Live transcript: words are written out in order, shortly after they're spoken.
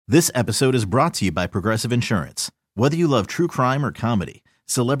This episode is brought to you by Progressive Insurance. Whether you love true crime or comedy,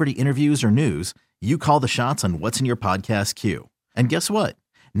 celebrity interviews or news, you call the shots on what's in your podcast queue. And guess what?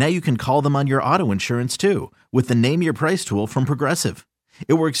 Now you can call them on your auto insurance too with the Name Your Price tool from Progressive.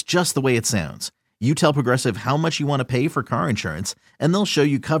 It works just the way it sounds. You tell Progressive how much you want to pay for car insurance, and they'll show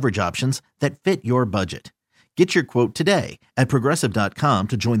you coverage options that fit your budget. Get your quote today at Progressive.com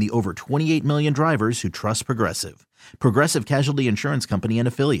to join the over 28 million drivers who trust Progressive. Progressive Casualty Insurance Company and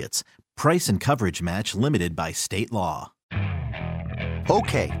Affiliates. Price and coverage match limited by state law.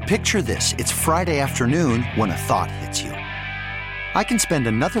 Okay, picture this. It's Friday afternoon when a thought hits you. I can spend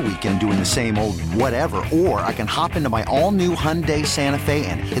another weekend doing the same old whatever, or I can hop into my all-new Hyundai Santa Fe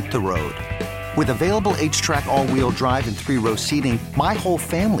and hit the road. With available H-Track all-wheel drive and 3-row seating, my whole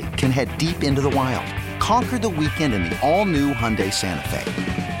family can head deep into the wild. Conquer the weekend in the all-new Hyundai Santa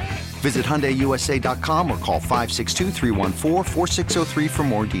Fe. Visit HyundaiUSA.com or call 562-314-4603 for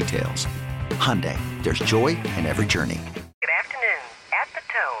more details. Hyundai, there's joy in every journey. Good afternoon. At the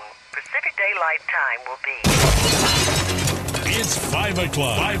tone, Pacific Daylight Time will be... It's 5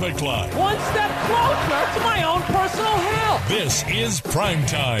 o'clock. 5 o'clock. One step closer to my own personal hell. This is Prime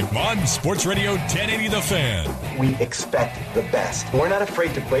Time on Sports Radio 1080 The Fan. We expect the best. We're not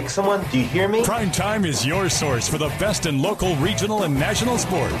afraid to break someone. Do you hear me? Prime Time is your source for the best in local, regional, and national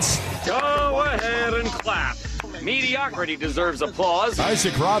sports. Go ahead and clap. Mediocrity deserves applause.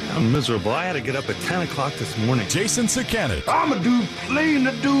 Isaac Robb. I'm miserable. I had to get up at 10 o'clock this morning. Jason Sakanet. I'm a dude playing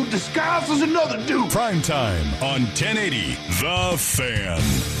a dude disguised as another dude. Prime Time on 1080 The Fan.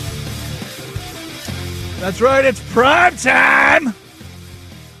 That's right, it's Prime Time! Are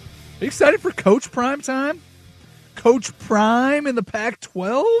you excited for Coach Prime Time? Coach Prime in the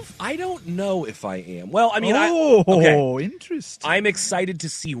Pac-12? I don't know if I am. Well, I mean, Interesting. I'm excited to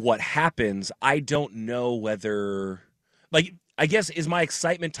see what happens. I don't know whether, like, I guess, is my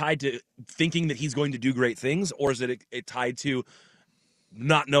excitement tied to thinking that he's going to do great things, or is it tied to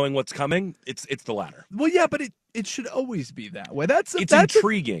not knowing what's coming? It's the latter. Well, yeah, but it should always be that way. That's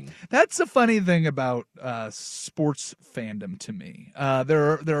intriguing. That's a funny thing about sports fandom to me.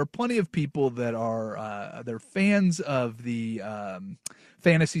 There are plenty of people that are they're fans of the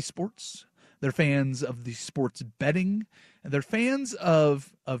fantasy sports. They're fans of the sports betting. And they're fans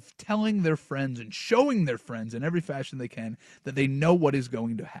of telling their friends and showing their friends in every fashion they can that they know what is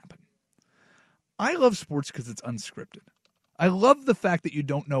going to happen. I love sports because it's unscripted. I love the fact that you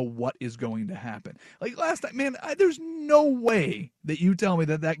don't know what is going to happen. Like last night, man, there's no way that you tell me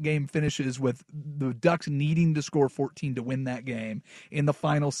that game finishes with the Ducks needing to score 14 to win that game in the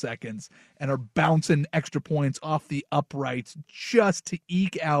final seconds and are bouncing extra points off the uprights just to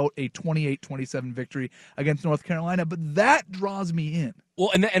eke out a 28-27 victory against North Carolina. But that draws me in.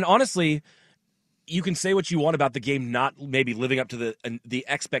 Well, and honestly, you can say what you want about the game not maybe living up to the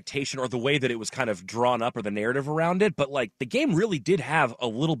expectation or the way that it was kind of drawn up or the narrative around it, but like the game really did have a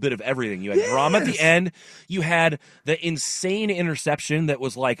little bit of everything. You had drama at the end. You had the insane interception that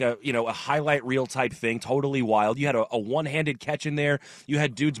was like a highlight reel type thing, totally wild. You had a one-handed catch in there. You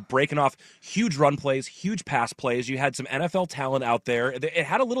had dudes breaking off huge run plays, huge pass plays. You had some NFL talent out there. It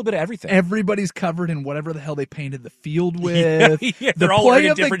had a little bit of everything. Everybody's covered in whatever the hell they painted the field with. They're all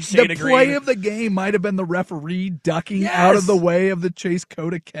wearing a different shade of green. The play of the game might have been the referee ducking out of the way of the Chase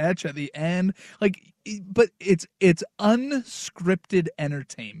Cota catch at the end. But it's unscripted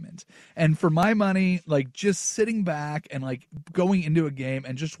entertainment. And for my money, like just sitting back and like going into a game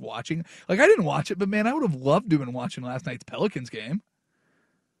and just watching. Like I didn't watch it, but man, I would have loved to have been watching last night's Pelicans game.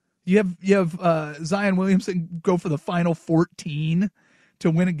 You have Zion Williamson go for the final 14 to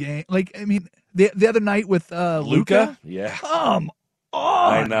win a game. Like I mean, the other night with Luka. Yeah.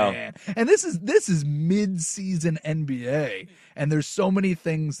 I know. Man. And this is mid-season NBA, and there's so many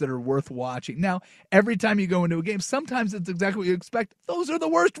things that are worth watching. Now, every time you go into a game, sometimes it's exactly what you expect. Those are the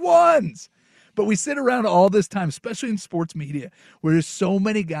worst ones. But we sit around all this time, especially in sports media, where there's so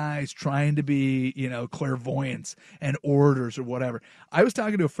many guys trying to be, clairvoyants and orators or whatever. I was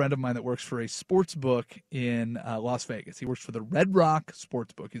talking to a friend of mine that works for a sports book in Las Vegas. He works for the Red Rock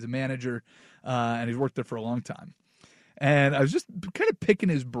Sportsbook. He's a manager, and he's worked there for a long time. And I was just kind of picking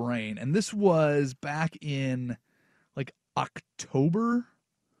his brain. And this was back in like October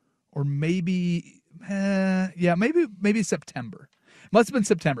or maybe September. Must have been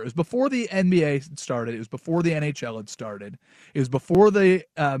September. It was before the NBA had started. It was before the NHL had started. It was before the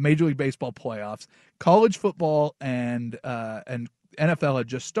Major League Baseball playoffs. College football and NFL had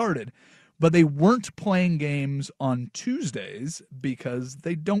just started. But they weren't playing games on Tuesdays because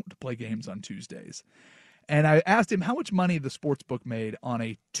they don't play games on Tuesdays. And I asked him how much money the sports book made on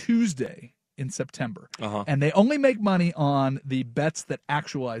a Tuesday in September. Uh-huh. And they only make money on the bets that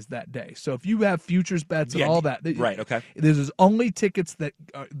actualize that day. So if you have futures bets and all that, right, okay. This is only tickets that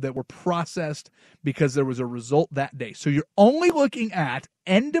were processed because there was a result that day. So you're only looking at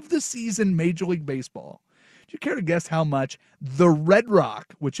end of the season Major League Baseball. Do you care to guess how much the Red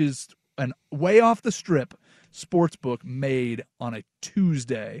Rock, which is an way off the strip sportsbook, made on a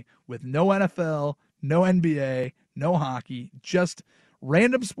Tuesday with no NFL, no NBA, no hockey, just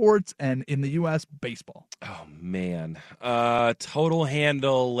random sports, and in the U.S., baseball? Oh, man. Total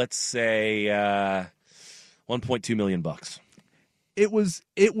handle, let's say $1.2 million. It was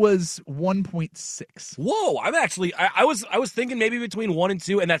 1.6. Whoa! I'm actually I was thinking maybe between 1 and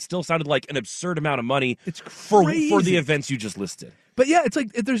 2, and that still sounded like an absurd amount of money. It's for the events you just listed. But yeah, it's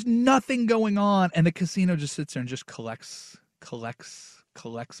like there's nothing going on, and the casino just sits there and just collects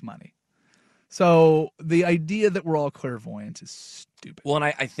money. So the idea that we're all clairvoyant is stupid. Well, and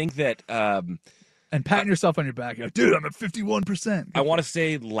I think that and patting yourself on your back, you're like, dude, I'm at 51%. I want to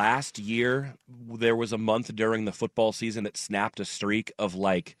say last year there was a month during the football season that snapped a streak of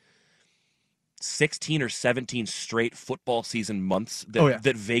like 16 or 17 straight football season months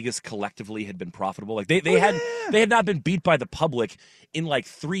that Vegas collectively had been profitable. Like they had not been beat by the public in like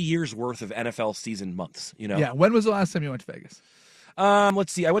 3 years worth of NFL season months. You know? Yeah. When was the last time you went to Vegas?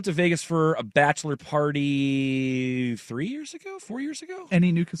 Let's see. I went to Vegas for a bachelor party 4 years ago.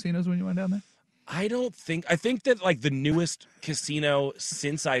 Any new casinos when you went down there? I think that like the newest casino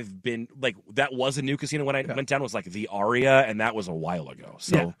since I've been like that was a new casino when I went down was like the Aria, and that was a while ago.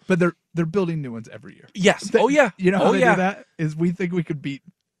 So, yeah, but they're building new ones every year. Yes. Oh yeah. You know how they do that? Is we think we could beat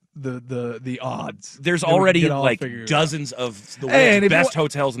the odds. There's already like dozens of the world's best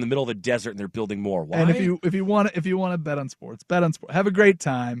hotels in the middle of the desert, and they're building more. Why? And if you want to bet on sports, bet on sports. Have a great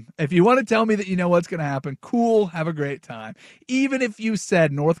time. If you want to tell me that you know what's going to happen, cool. Have a great time. Even if you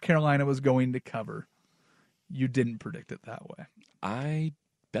said North Carolina was going to cover, you didn't predict it that way. I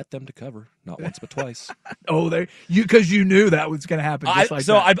bet them to cover, not once but twice. Because you knew that was going to happen. I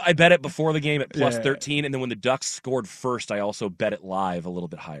bet it before the game at plus 13, and then when the Ducks scored first, I also bet it live a little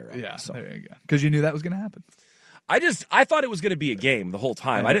bit higher. There you go. Because you knew that was going to happen. I thought it was going to be a game the whole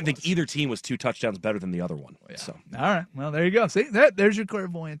time. I didn't think either team was 2 touchdowns better than the other one. Yeah. So all right, well there you go. See there's your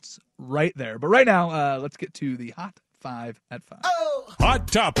clairvoyance right there. But right now, let's get to the Hot 5 at 5. Hot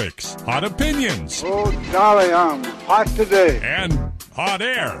topics, hot opinions. Oh, golly, I'm hot today. And hot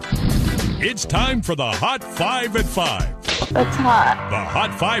air. It's time for the Hot 5 at 5. That's hot. The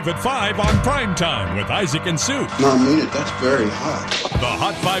Hot 5 at 5 on Primetime with Isaac and Sue. No, I mean it. That's very hot. The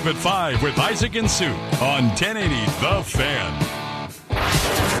Hot 5 at 5 with Isaac and Sue on 1080 The Fan.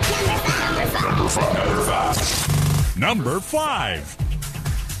 Number 5.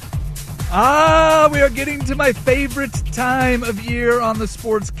 We are getting to my favorite time of year on the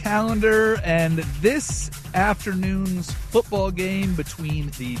sports calendar, and this afternoon's football game between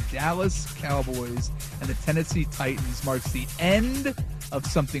the Dallas Cowboys and the Tennessee Titans marks the end of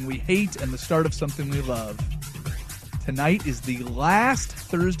something we hate and the start of something we love. Tonight is the last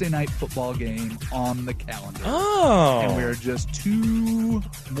Thursday night football game on the calendar. Oh. And we're just 2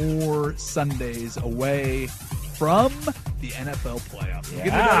 more Sundays away from the NFL playoffs. Yeah.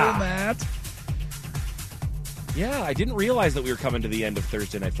 Get better than that. Yeah, I didn't realize that we were coming to the end of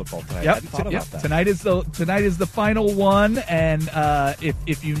Thursday Night Football tonight. I hadn't thought about that. Tonight is the final one, and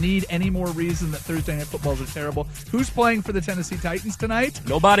if you need any more reason that Thursday Night Footballs are terrible, who's playing for the Tennessee Titans tonight?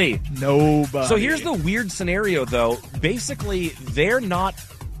 Nobody. So here's the weird scenario, though. Basically, they're not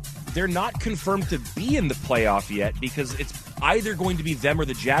confirmed to be in the playoff yet because it's either going to be them or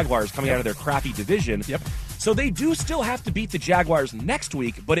the Jaguars coming out of their crappy division. Yep. So they do still have to beat the Jaguars next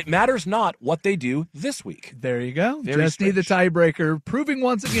week, but it matters not what they do this week. There you go. Very Just strange. need the tiebreaker, proving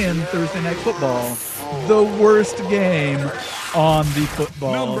once again Thursday Night Football, the worst game on the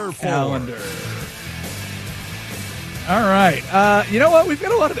football Number 4. calendar. All right. You know what? We've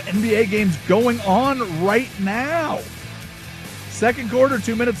got a lot of NBA games going on right now. Second quarter,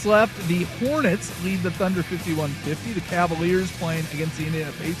 2 minutes left. The Hornets lead the Thunder 51-50. The Cavaliers playing against the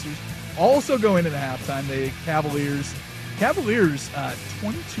Indiana Pacers. Also going into halftime, the Cavaliers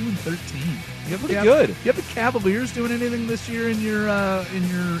 22-13. Pretty good. You have the Cavaliers doing anything this year in your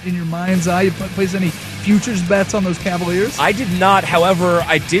mind's eye? You place any futures bets on those Cavaliers? I did not. However,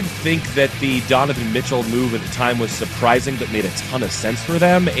 I did think that the Donovan Mitchell move at the time was surprising, but made a ton of sense for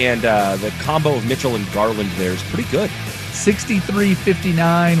them. And the combo of Mitchell and Garland there is pretty good.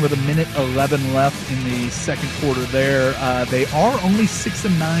 63-59 with 1:11 left in the second quarter there. They are only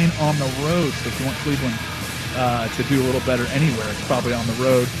 6-9 on the road, so if you want Cleveland to do a little better anywhere, it's probably on the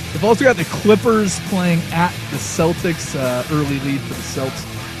road. They've also got the Clippers playing at the Celtics. Early lead for the Celtics,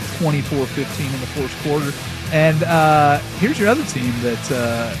 24-15 in the fourth quarter. And here's your other team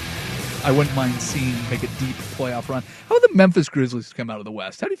that I wouldn't mind seeing make a deep playoff run. How about the Memphis Grizzlies come out of the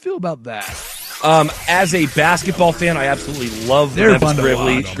West? How do you feel about that? As a basketball fan, I absolutely love the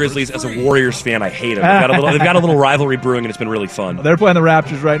Memphis Grizzlies. As a Warriors fan, I hate them. They've got a little rivalry brewing, and it's been really fun. They're playing the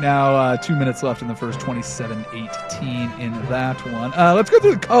Raptors right now. 2 minutes left in the first, 27-18 in that one. Let's go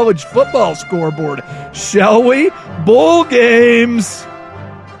through the college football scoreboard, shall we? Bowl games.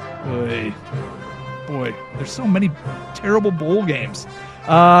 Boy, there's so many terrible bowl games.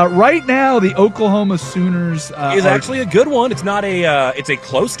 Right now, the Oklahoma Sooners is actually a good one. It's not a. It's a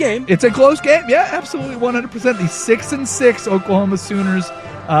close game. It's a close game. Yeah, absolutely, 100%. The 6-6 Oklahoma Sooners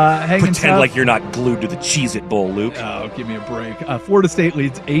hanging. Pretend like you're not glued to the Cheez-It Bowl, Luke. Oh, give me a break. Florida State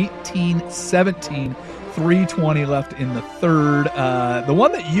leads 18-17. 3:20 left in the third. The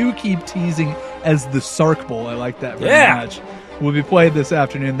one that you keep teasing as the Sark Bowl. I like that very much. Will be played this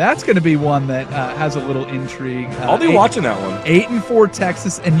afternoon. That's going to be one that has a little intrigue. I'll be watching that one. 8-4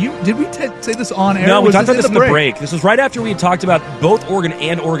 Texas. And did we say this on air? No, we talked about this in the break. This was right after we had talked about both Oregon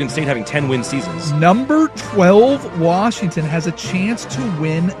and Oregon State having 10-win seasons. Number 12 Washington has a chance to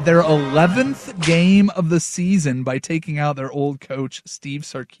win their 11th game of the season by taking out their old coach Steve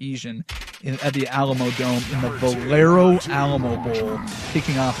Sarkisian at the Alamo Dome in the Valero Alamo Bowl,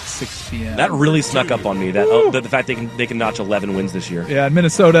 kicking off at 6 p.m. That really snuck up on me. That the fact they can notch 11 wins this year. Yeah,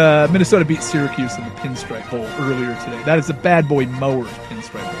 Minnesota beat Syracuse in the Pinstripe Bowl earlier today. That is the Bad Boy Mowers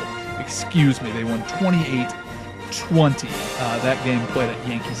Pinstripe Bowl. Excuse me. They won 28-20. That game played at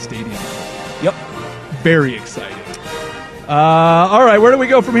Yankee Stadium. Yep. Very exciting. All right, where do we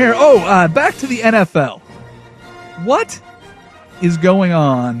go from here? Back to the NFL. What is going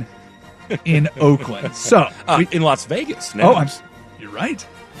on in Oakland? So in Las Vegas. No. You're right.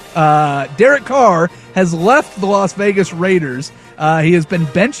 Derek Carr has left the Las Vegas Raiders. He has been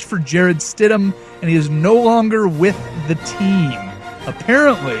benched for Jared Stidham, and he is no longer with the team.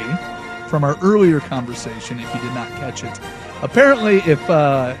 Apparently, from our earlier conversation, if you did not catch it, apparently if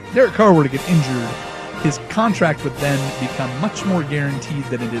Derek Carr were to get injured, his contract would then become much more guaranteed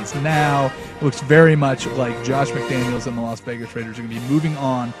than it is now. It looks very much like Josh McDaniels and the Las Vegas Raiders are going to be moving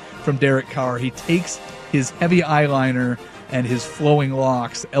on from Derek Carr. He takes his heavy eyeliner and his flowing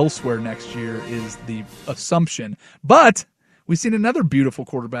locks elsewhere next year is the assumption. But we've seen another beautiful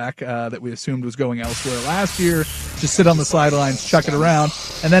quarterback that we assumed was going elsewhere last year just sit on the sidelines, chuck it around,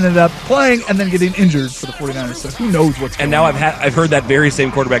 and then ended up playing and then getting injured for the 49ers. So who knows what's going on. And now I've heard that very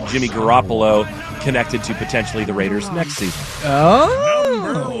same quarterback, Jimmy Garoppolo, connected to potentially the Raiders next season.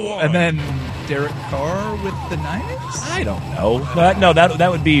 Oh. And then Derek Carr with the Niners? I don't know.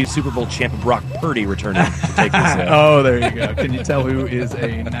 That would be Super Bowl champ Brock Purdy returning to take this. Oh, there you go. Can you tell who is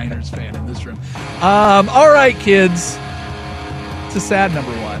a Niners fan in this room? All right, kids. It's a sad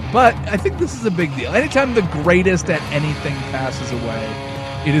number one, but I think this is a big deal. Anytime the greatest at anything passes away,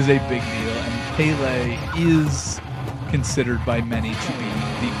 it is a big deal, and Pele is considered by many to be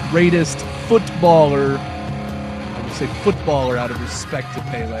the greatest footballer. I would say footballer out of respect to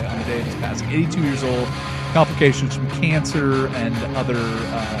Pele on the day of his passing. 82 years old, complications from cancer and other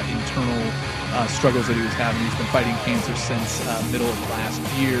internal struggles that he was having. He's been fighting cancer since middle of last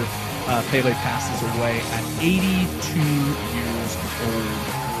year. Pele passes away at 82 years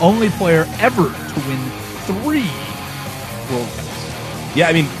old. Only player ever to win 3 World Cups. Yeah,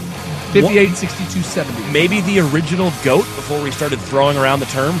 I mean, 58, 62, 70. Maybe the original GOAT before we started throwing around the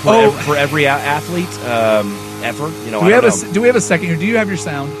term for every athlete ever. You know, do we have a second here? Do you have your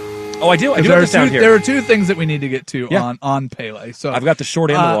sound? Oh, I do. I do have the sound here. There are 2 things that we need to get to on Pele. So I've got the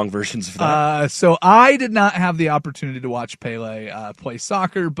short and the long versions of that. So I did not have the opportunity to watch Pele play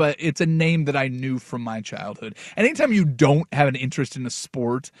soccer, but it's a name that I knew from my childhood. Anytime you don't have an interest in a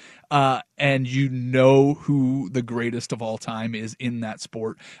sport and you know who the greatest of all time is in that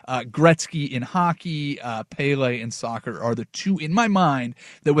sport, Gretzky in hockey, Pele in soccer are the 2 in my mind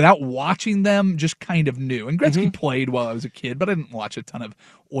that without watching them just kind of knew. And Gretzky played while I was a kid, but I didn't watch a ton of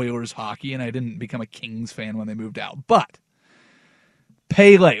Oilers hockey, and I didn't become a Kings fan when they moved out. But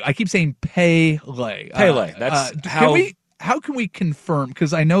Pele, I keep saying Pele. Pele. That's how. How can we confirm?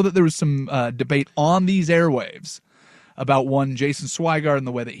 Because I know that there was some debate on these airwaves about one Jason Swigart and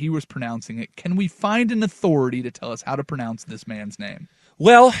the way that he was pronouncing it. Can we find an authority to tell us how to pronounce this man's name?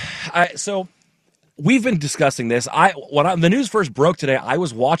 Well, so we've been discussing this. When the news first broke today, I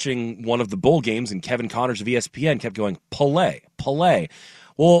was watching one of the bowl games, and Kevin Connors of ESPN kept going, Pele.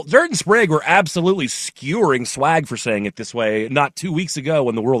 Well, Dirt and Sprague were absolutely skewering Swag for saying it this way not 2 weeks ago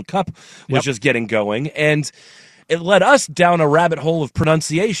when the World Cup was just getting going. And it led us down a rabbit hole of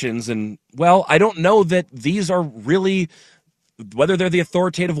pronunciations. And, well, I don't know that these are really whether they're the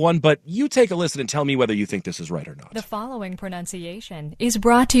authoritative one, but you take a listen and tell me whether you think this is right or not. The following pronunciation is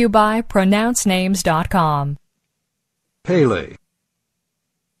brought to you by PronounceNames.com. Pele.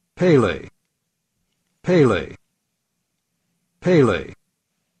 Pele. Pele. Pele.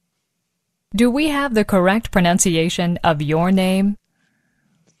 Do we have the correct pronunciation of your name?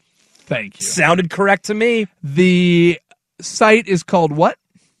 Thank you. Sounded correct to me. The site is called what?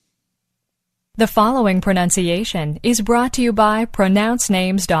 The following pronunciation is brought to you by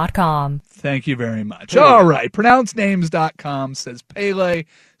PronounceNames.com. Thank you very much. All right. PronounceNames.com says Pele.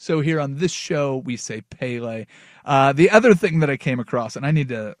 So here on this show, we say Pele. The other thing that I came across, and I need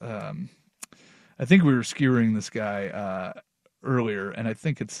to, I think we were skewering this guy earlier, and I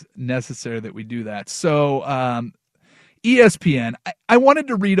think it's necessary that we do that. So ESPN, I wanted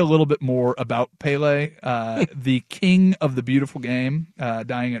to read a little bit more about Pele, the king of the beautiful game,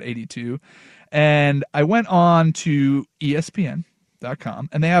 dying at 82. And I went on to ESPN.com,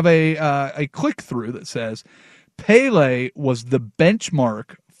 and they have a click-through that says, Pele was the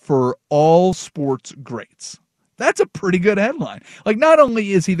benchmark for all sports greats. That's a pretty good headline. Like, not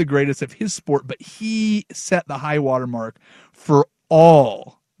only is he the greatest of his sport, but he set the high water mark for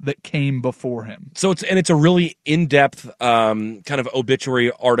all that came before him. So it's a really in-depth kind of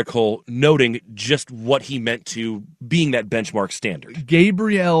obituary article noting just what he meant to being that benchmark standard.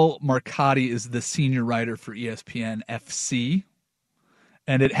 Gabriel Marcotti is the senior writer for ESPN FC,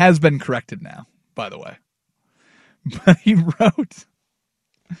 and it has been corrected now, by the way. But he wrote,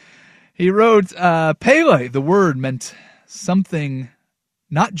 Pele, the word meant something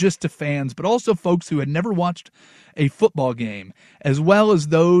not just to fans, but also folks who had never watched a football game, as well as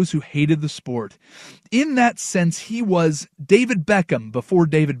those who hated the sport. In that sense, he was David Beckham before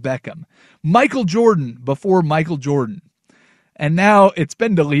David Beckham, Michael Jordan before Michael Jordan. And now it's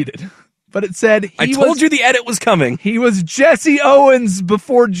been deleted. But it said I told you the edit was coming. He was Jesse Owens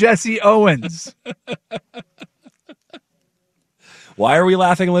before Jesse Owens. Why are we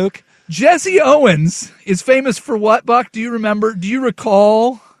laughing, Luke? Jesse Owens is famous for what, Buck? Do you remember? Do you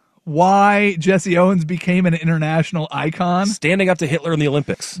recall why Jesse Owens became an international icon? Standing up to Hitler in the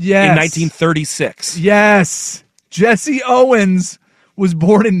Olympics. Yes. In 1936. Yes. Jesse Owens was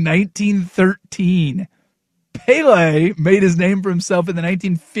born in 1913. Pele made his name for himself in the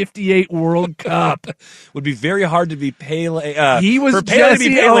 1958 World Cup. Would be very hard to be Pele. He was for Pele Jesse to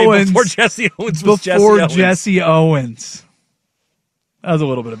be Pele Owens before Jesse Owens was before Jesse Owens. Jesse Owens. That was a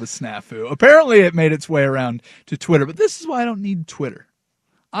little bit of a snafu. Apparently, it made its way around to Twitter, but this is why I don't need Twitter.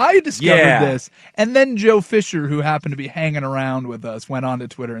 I discovered this, and then Joe Fisher, who happened to be hanging around with us, went on to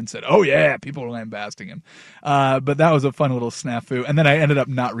Twitter and said, oh, yeah, people are lambasting him. But that was a fun little snafu, and then I ended up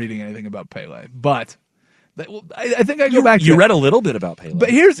not reading anything about Pele. But I think I go back to You read a little bit about Pele.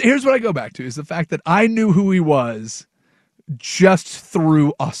 But here's what I go back to, is the fact that I knew who he was just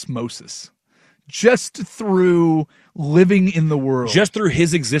through osmosis. Just through living in the world. Just through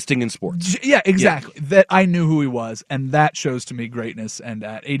his existing in sports. Yeah, exactly. Yeah. That I knew who he was, and that shows to me greatness. And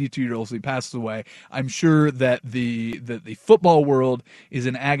at 82 years old, he passes away. I'm sure that the football world is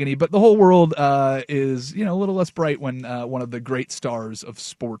in agony, but the whole world is a little less bright when one of the great stars of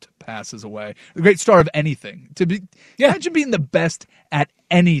sport passes away. The great star of anything. Imagine being the best at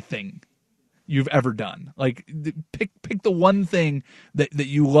anything you've ever done. Like, pick the one thing that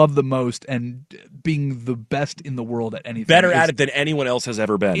you love the most, and being the best in the world at anything. Better at it than anyone else has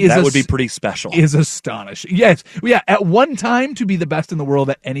ever been. That would be pretty special. Is astonishing. Yes. Yeah. At one time, to be the best in the world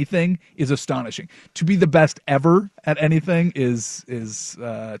at anything is astonishing. To be the best ever at anything is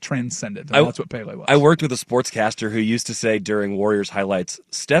transcendent. And that's what Pele was. I worked with a sportscaster who used to say during Warriors highlights,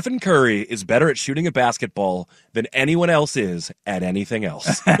 Stephen Curry is better at shooting a basketball than anyone else is at anything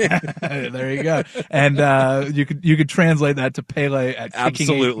else. There you go. And you could translate that to Pele at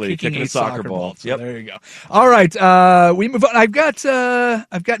kicking a soccer ball. So there you go. All right, we move on. I've got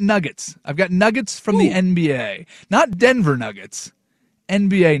nuggets. I've got nuggets from the NBA, not Denver Nuggets.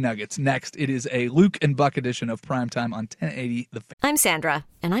 NBA Nuggets. Next, it is a Luke and Buck edition of Primetime on 1080 The Fan. I'm Sandra,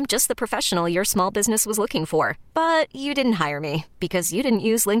 and I'm just the professional your small business was looking for. But you didn't hire me because you didn't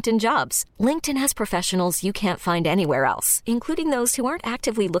use LinkedIn Jobs. LinkedIn has professionals you can't find anywhere else, including those who aren't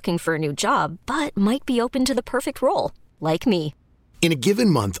actively looking for a new job, but might be open to the perfect role, like me. In a given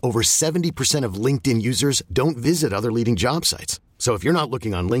month, over 70% of LinkedIn users don't visit other leading job sites. So if you're not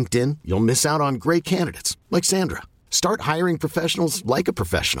looking on LinkedIn, you'll miss out on great candidates like Sandra. Start hiring professionals like a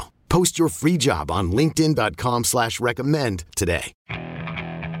professional. Post your free job on linkedin.com/recommend today.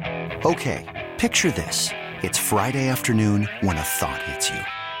 Okay, picture this. It's Friday afternoon when a thought hits you.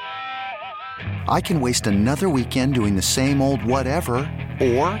 I can waste another weekend doing the same old whatever,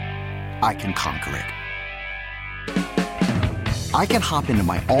 or I can conquer it. I can hop into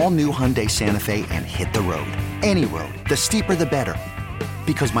my all-new Hyundai Santa Fe and hit the road. Any road. The steeper, the better.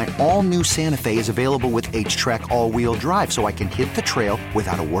 Because my all-new Santa Fe is available with H-Track all-wheel drive, so I can hit the trail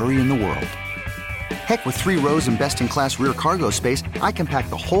without a worry in the world. Heck, with 3 rows and best-in-class rear cargo space, I can pack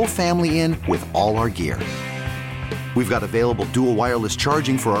the whole family in with all our gear. We've got available dual wireless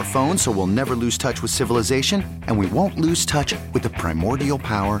charging for our phones, so we'll never lose touch with civilization, and we won't lose touch with the primordial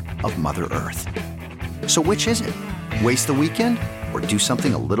power of Mother Earth. So which is it? Waste the weekend or do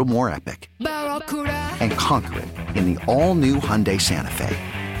something a little more epic? And conquer it in the all-new Hyundai Santa Fe.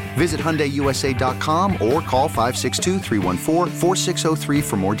 Visit HyundaiUSA.com or call 562-314-4603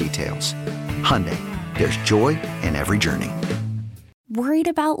 for more details. Hyundai, there's joy in every journey. Worried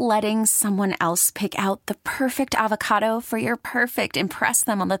about letting someone else pick out the perfect avocado for your perfect impress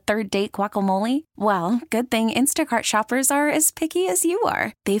them on the third date guacamole? Well, good thing Instacart shoppers are as picky as you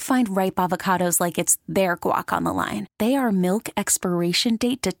are. They find ripe avocados like it's their guac on the line. They are milk expiration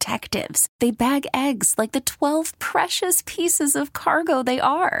date detectives. They bag eggs like the 12 precious pieces of cargo they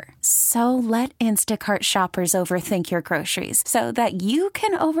are. So let Instacart shoppers overthink your groceries so that you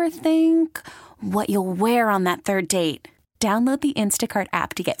can overthink what you'll wear on that third date. Download the Instacart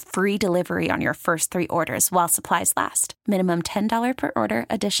app to get free delivery on your first 3 orders while supplies last. Minimum $10 per order.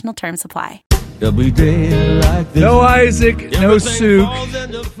 Additional terms apply. Every day like this. No Isaac, no Suk.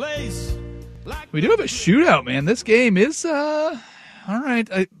 We do have a shootout, man. This game is, all right.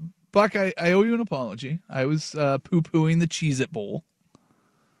 Buck, I owe you an apology. I was poo-pooing the Cheez-It Bowl.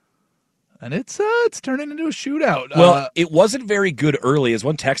 And it's turning into a shootout. Well, it wasn't very good early. As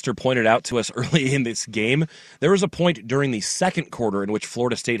one texter pointed out to us early in this game, there was a point during the second quarter in which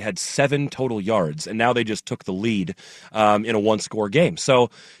Florida State had 7 total yards, and now they just took the lead in a one-score game.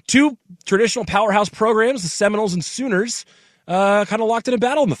 So 2 traditional powerhouse programs, the Seminoles and Sooners, kind of locked in a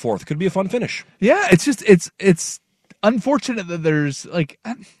battle in the fourth. Could be a fun finish. Yeah, it's unfortunate that there's,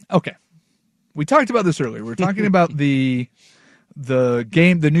 okay. We talked about this earlier. We're talking about the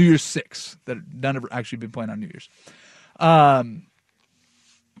game, the New Year's Six, that none have actually been playing on New Year's.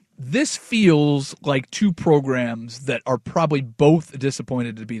 This feels like 2 programs that are probably both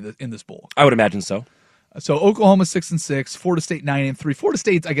disappointed to be in this bowl. I would imagine so. So Oklahoma 6-6, Florida State 9-3. Florida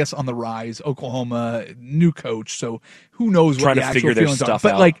State's, I guess, on the rise. Oklahoma, new coach, so who knows what the actual feelings are.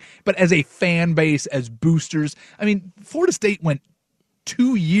 But as a fan base, as boosters, I mean, Florida State went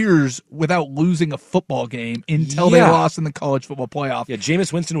 2 years without losing a football game until they lost in the college football playoff. Yeah,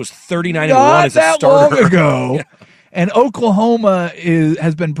 Jameis Winston was 39-1 as a starter. Not that long ago. Yeah. And Oklahoma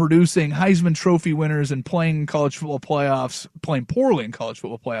has been producing Heisman Trophy winners and playing college football playoffs, playing poorly in college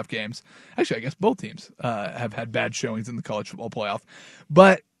football playoff games. Actually, I guess both teams have had bad showings in the college football playoff.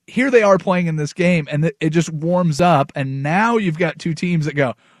 But here they are playing in this game, and it just warms up, and now you've got 2 teams that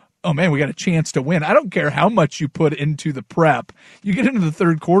go, oh, man, we got a chance to win. I don't care how much you put into the prep. You get into the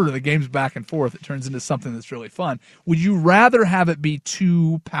third quarter, the game's back and forth. It turns into something that's really fun. Would you rather have it be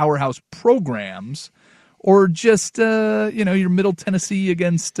 2 powerhouse programs or just, your Middle Tennessee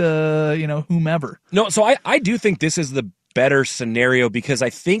against, whomever? No, so I do think this is the better scenario because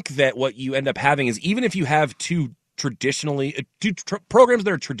I think that what you end up having is even if you have 2 programs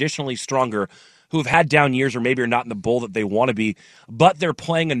that are traditionally stronger who have had down years or maybe are not in the bowl that they want to be, but they're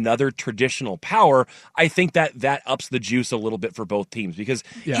playing another traditional power, I think that ups the juice a little bit for both teams because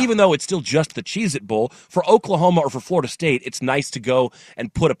even though it's still just the Cheez-It Bowl, for Oklahoma or for Florida State, it's nice to go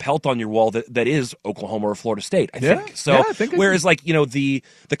and put a pelt on your wall that is Oklahoma or Florida State, I think. So, I think whereas the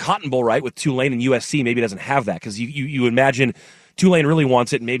Cotton Bowl, right, with Tulane and USC maybe doesn't have that because you imagine Tulane really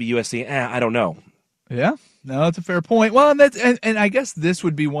wants it and maybe USC, I don't know. Yeah. No, that's a fair point. Well, and I guess this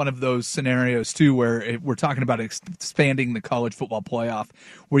would be one of those scenarios, too, where we're talking about expanding the college football playoff,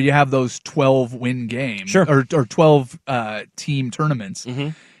 where you have those 12-win games or 12-team tournaments. Mm-hmm.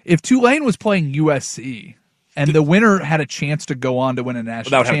 If Tulane was playing USC and the winner had a chance to go on to win a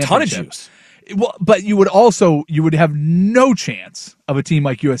national championship. That would have a ton of juice. Well, but you would have no chance of a team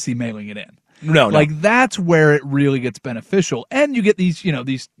like USC mailing it in. No. That's where it really gets beneficial. And you get these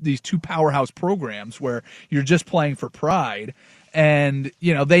 2 powerhouse programs where you're just playing for pride and,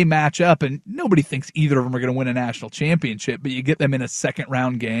 they match up and nobody thinks either of them are going to win a national championship, but you get them in a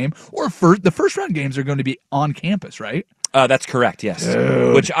second-round game or the first-round games are going to be on campus, right? That's correct, yes.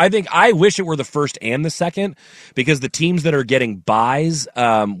 Which I wish it were the first and the second because the teams that are getting buys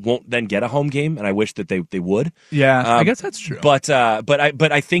won't then get a home game, and I wish that they would. Yeah, I guess that's true. But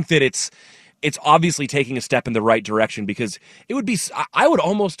I think that it's it's obviously taking a step in the right direction, because it would be, I would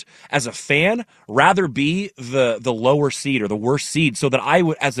almost, as a fan, rather be the lower seed or the worst seed, so that I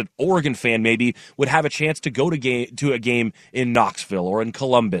would, as an Oregon fan, maybe would have a chance to go to a game in Knoxville or in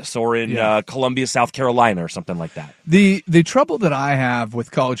Columbus or in Columbia, South Carolina, or something like that. The trouble that I have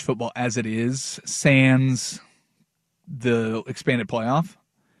with college football as it is, sans the expanded playoff,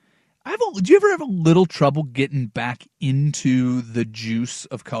 do you ever have a little trouble getting back into the juice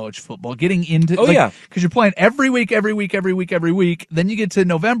of college football? Getting into because you're playing every week. Then you get to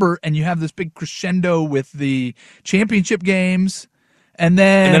November and you have this big crescendo with the championship games, and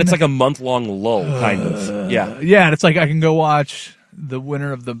then it's like a month-long lull, kind of. Yeah, and it's like I can go watch the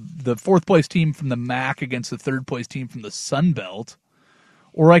winner of the fourth place team from the MAC against the third place team from the Sun Belt.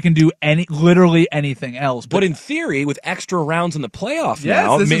 Or I can do literally anything else. But in theory, with extra rounds in the playoff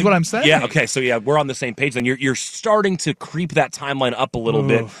now. This is what I'm saying. Yeah, okay, so we're on the same page. Then you're starting to creep that timeline up a little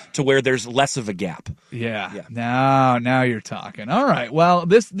bit to where there's less of a gap. Yeah. Now you're talking. All right, well,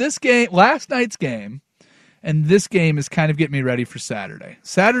 this game, last night's game, and this game is kind of getting me ready for Saturday.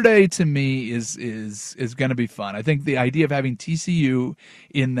 Saturday, to me, is going to be fun. I think the idea of having TCU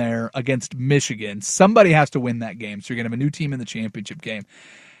in there against Michigan, somebody has to win that game. So you're going to have a new team in the championship game.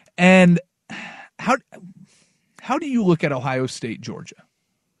 And how do you look at Ohio State, Georgia?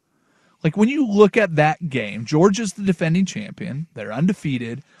 Like, when you look at that game, Georgia's the defending champion. They're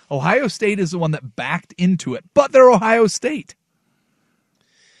undefeated. Ohio State is the one that backed into it, but they're Ohio State.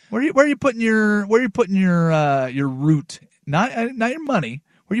 Where are you putting your root? Not your money.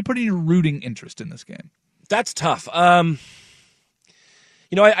 Where are you putting your rooting interest in this game? That's tough. I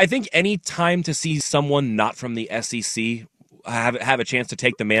think any time to see someone not from the SEC have a chance to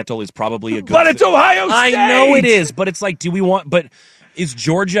take the mantle is probably a good. But it's Ohio State. I know it is, but it's like, do we want? But is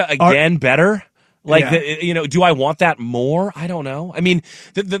Georgia again better? Like, do I want that more? I don't know. I mean,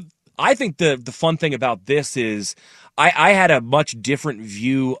 I think the fun thing about this is, I had a much different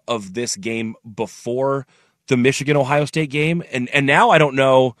view of this game before the Michigan-Ohio State game, and now I don't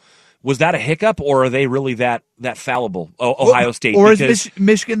know, was that a hiccup, or are they really that fallible, Ohio State? Or is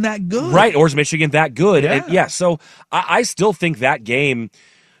Michigan that good? Right, or is Michigan that good? Yeah. So I still think that game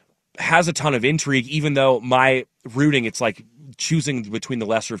has a ton of intrigue, even though my rooting, it's like choosing between the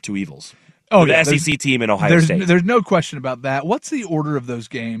lesser of two evils. The SEC team in Ohio State. There's no question about that. What's the order of those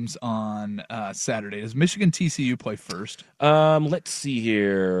games on Saturday? Does Michigan TCU play first? Let's see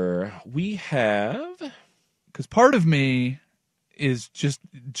here. We have, because part of me is just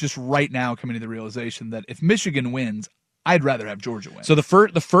right now coming to the realization that if Michigan wins, I'd rather have Georgia win. So the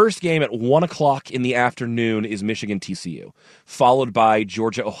first game at 1:00 in the afternoon is Michigan TCU, followed by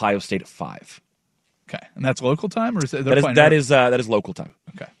Georgia Ohio State at 5. Okay, and that's local time, or is that is local time?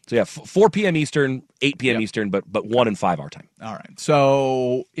 Okay, so 4 p.m. Eastern, 8 p.m. Eastern, but 1 and 5 our time. All right.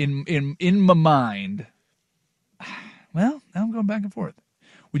 So in my mind, well, now I'm going back and forth.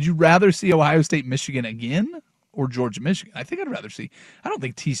 Would you rather see Ohio State Michigan again or Georgia Michigan? I think I'd rather see. I don't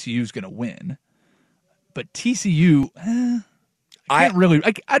think TCU is going to win, but TCU. I'd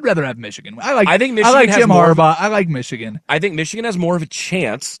rather have Michigan. I think Michigan. I like Jim Harbaugh. I like Michigan. I think Michigan has more of a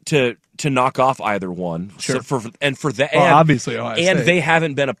chance to knock off either one. Sure. Obviously Ohio State. And they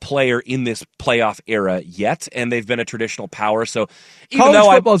haven't been a player in this playoff era yet, and they've been a traditional power. So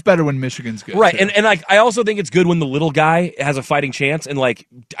college football is better when Michigan's good, right? Too. And I also think it's good when the little guy has a fighting chance. And I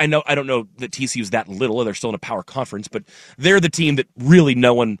don't know that TCU's that little. They're still in a power conference, but they're the team that really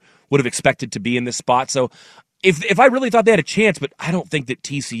no one would have expected to be in this spot. So. If I really thought they had a chance, but I don't think that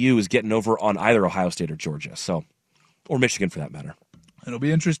TCU is getting over on either Ohio State or Georgia, or Michigan for that matter. It'll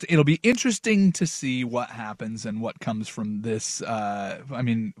be interesting. It'll be interesting to see what happens and what comes from this.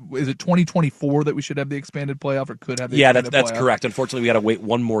 Is it 2024 that we should have the expanded playoff, or could have? That's correct. Unfortunately, we got to wait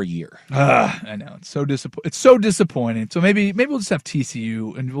one more year. I know it's so disappointing. So maybe we'll just have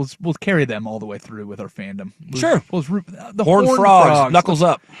TCU and we'll carry them all the way through with our fandom. Sure. The Horned Frogs, knuckles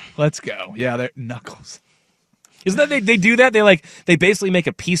up. Let's go. Yeah, they're knuckles. Isn't that they do that? They basically make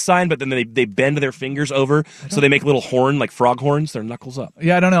a peace sign, but then they bend their fingers over, so they make little horn, like frog horns. They're knuckles up.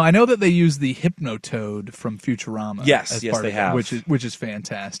 Yeah, I don't know. I know that they use the Hypnotoad from Futurama. Yes, they have, which is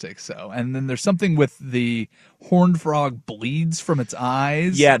fantastic. So, and then there's something with the horned frog bleeds from its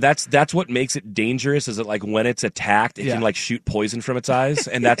eyes. Yeah, that's what makes it dangerous. Is that when it's attacked, it can shoot poison from its eyes,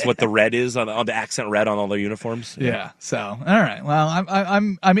 and that's what the red is on the accent red on all their uniforms. Yeah. So, all right. Well,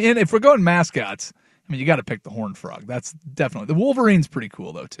 I'm in. If we're going mascots. You got to pick the horned frog. That's definitely. The Wolverine's pretty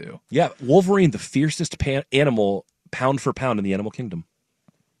cool, though, too. Yeah, Wolverine, the fiercest animal, pound for pound in the animal kingdom.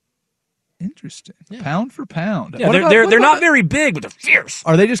 Interesting. Yeah. Pound for pound. Yeah, they're not very big, but they're fierce.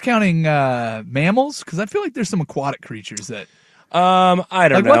 Are they just counting mammals? Because I feel like there's some aquatic creatures that. I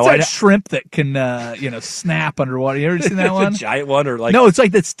don't know. What's that shrimp that can, snap underwater? You ever seen that one? A giant one or like? No, it's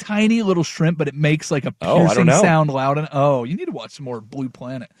like this tiny little shrimp, but it makes like a piercing I sound loud. You need to watch some more Blue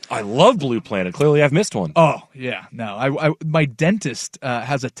Planet. I love Blue Planet. Clearly, I've missed one. Oh yeah, no. My dentist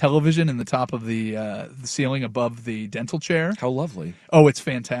has a television in the top of the ceiling above the dental chair. How lovely! Oh, it's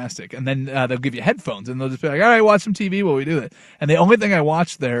fantastic. And then they'll give you headphones, and they'll just be like, "All right, watch some TV while we do it." And the only thing I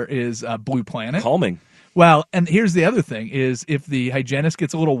watch there is Blue Planet. Calming. Well, and here's the other thing is if the hygienist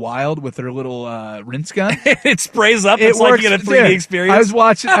gets a little wild with her little rinse gun. It sprays up. It's like you get a 3D experience. I was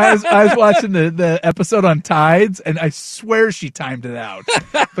watching the episode on tides, and I swear she timed it out.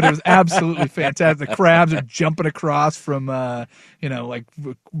 But it was absolutely fantastic. The crabs are jumping across from, like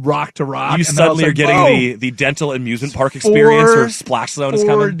rock to rock. You suddenly are getting the dental amusement park experience or Splash Zone is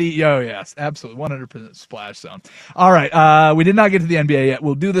coming. Oh, yes, absolutely. 100% Splash Zone. All right. We did not get to the NBA yet.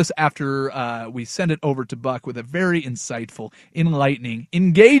 We'll do this after we send it over to Buck with a very insightful, enlightening,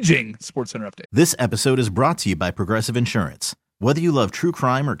 engaging SportsCenter update. This episode is brought to you by Progressive Insurance. Whether you love true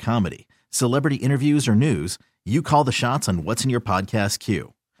crime or comedy, celebrity interviews or news, you call the shots on what's in your podcast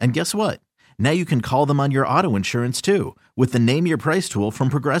queue. And guess what? Now you can call them on your auto insurance too with the Name Your Price tool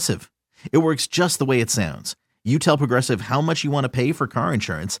from Progressive. It works just the way it sounds. You tell Progressive how much you want to pay for car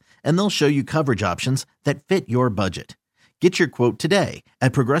insurance, and they'll show you coverage options that fit your budget. Get your quote today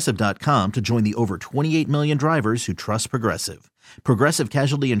at Progressive.com to join the over 28 million drivers who trust Progressive. Progressive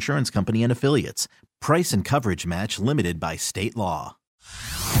Casualty Insurance Company and Affiliates. Price and coverage match limited by state law.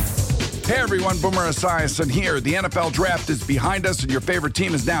 Hey everyone, Boomer Esiason here. The NFL Draft is behind us and your favorite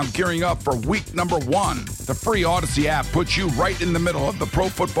team is now gearing up for week number 1. The free Odyssey app puts you right in the middle of the pro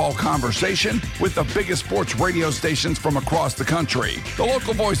football conversation with the biggest sports radio stations from across the country. The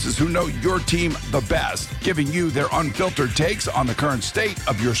local voices who know your team the best, giving you their unfiltered takes on the current state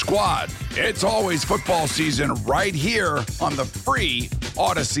of your squad. It's always football season right here on the free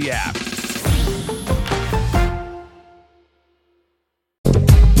Odyssey app.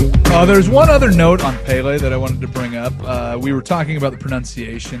 There's one other note on Pele that I wanted to bring up. We were talking about the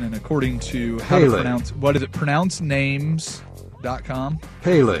pronunciation, and according to how to pronounce, what is it, pronouncenames.com?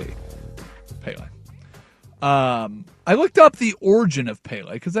 Pele. I looked up the origin of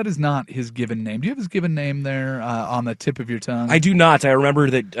Pele, because that is not his given name. Do you have his given name there on the tip of your tongue? I do not. I remember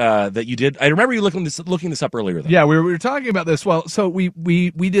that you did. I remember you looking this up earlier, though. Yeah, we were talking about this. Well, so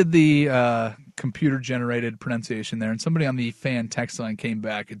we did the computer-generated pronunciation there, and somebody on the fan text line came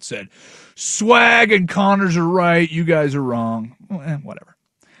back and said, Swag and Connors are right, you guys are wrong. Well, whatever.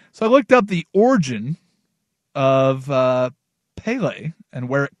 So I looked up the origin of Pele and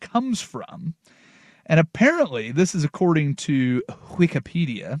where it comes from, and apparently this is according to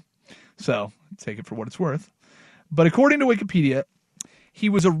Wikipedia, so take it for what it's worth. But according to Wikipedia, he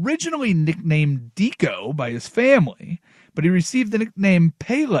was originally nicknamed Deco by his family, but he received the nickname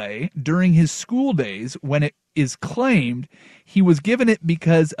Pele during his school days when it is claimed he was given it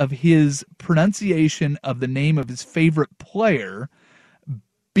because of his pronunciation of the name of his favorite player,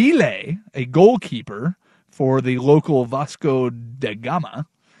 Bile, a goalkeeper for the local Vasco da Gama,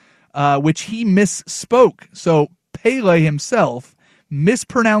 which he misspoke. So Pele himself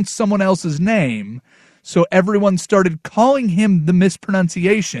mispronounced someone else's name, so everyone started calling him the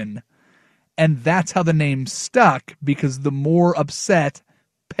mispronunciation, and that's how the name stuck, because the more upset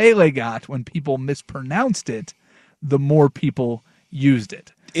Pele got when people mispronounced it, the more people used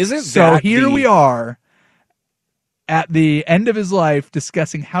it. So here we are at the end of his life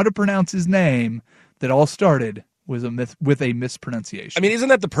discussing how to pronounce his name that all started with a mispronunciation. I mean, isn't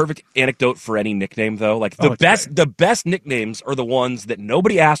that the perfect anecdote for any nickname, though? Like the best nicknames are the ones that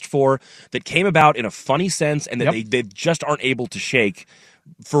nobody asked for, that came about in a funny sense, and that they just aren't able to shake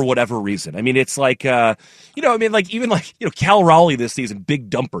for whatever reason. I mean, it's like, Cal Rowley this season,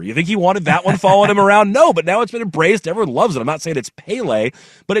 Big Dumper. You think he wanted that one following him around? No, but now it's been embraced. Everyone loves it. I'm not saying it's Pele,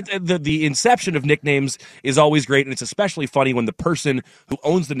 but the inception of nicknames is always great, and it's especially funny when the person who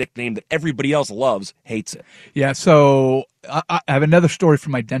owns the nickname that everybody else loves hates it. Yeah, so I have another story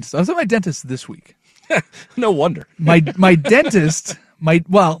from my dentist. I was at my dentist this week. No wonder. My dentist, my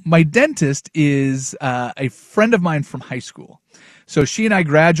dentist is a friend of mine from high school. So she and I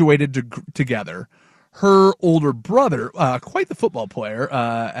graduated together. Her older brother, quite the football player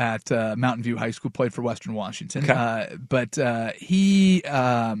at Mountain View High School, played for Western Washington. Okay. But he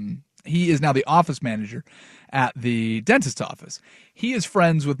is now the office manager at the dentist's office. He is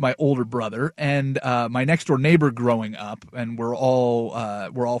friends with my older brother and my next door neighbor growing up, and we're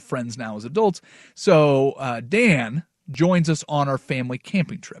all friends now as adults. So Dan joins us on our family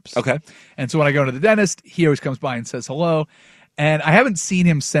camping trips. Okay. And so when I go to the dentist, he always comes by and says hello. And I haven't seen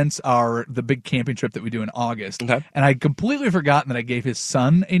him since the big camping trip that we do in August. Okay. And I'd completely forgotten that I gave his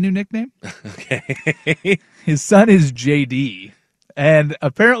son a new nickname. Okay. His son is JD. And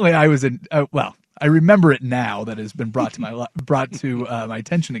apparently I was I remember it now that it's been brought to my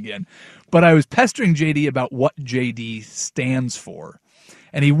attention again. But I was pestering JD about what JD stands for.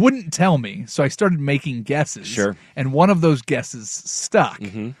 And he wouldn't tell me, so I started making guesses. Sure. And one of those guesses stuck.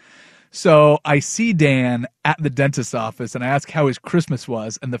 Mm-hmm. So I see Dan at the dentist's office, and I ask how his Christmas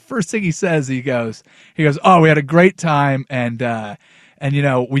was. And the first thing he says, he goes, "Oh, we had a great time, and you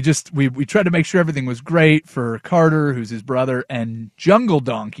know, we tried to make sure everything was great for Carter, who's his brother, and Jungle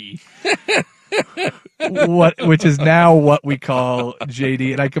Donkey." Which is now what we call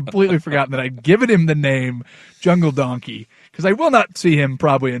JD, and I completely forgotten that I'd given him the name Jungle Donkey, because I will not see him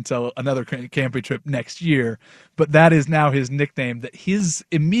probably until another camping trip next year, but that is now his nickname that his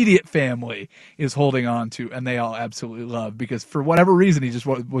immediate family is holding on to, and they all absolutely love, because for whatever reason he just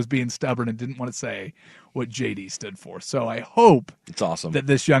was being stubborn and didn't want to say what JD stood for. So I hope it's awesome that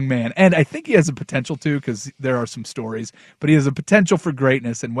this young man, and I think he has a potential to, because there are some stories, but he has a potential for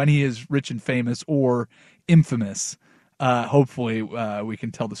greatness, and when he is rich and famous or infamous, hopefully we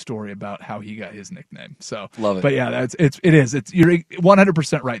can tell the story about how he got his nickname. So love it. But yeah, you're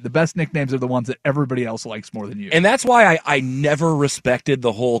 100% right. The best nicknames are the ones that everybody else likes more than you. And that's why I never respected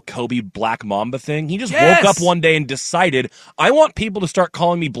the whole Kobe Black Mamba thing. He just woke up one day and decided, I want people to start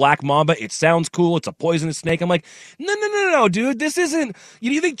calling me Black Mamba. It sounds cool. It's a poisonous snake. I'm like, no, dude. This isn't.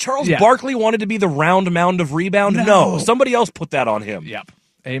 You think Charles Barkley wanted to be the round mound of rebound? No. Somebody else put that on him. Yep.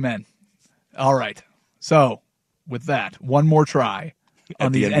 Amen. All right. So with that, one more try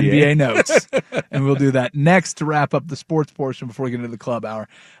on these NBA notes, and we'll do that next to wrap up the sports portion before we get into the club hour.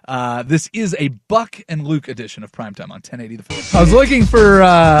 This is a Buck and Luke edition of Primetime on 1080 The Fan. I was looking for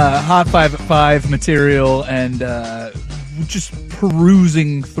Hot 5 at 5 material and just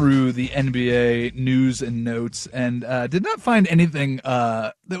perusing through the NBA news and notes, and did not find anything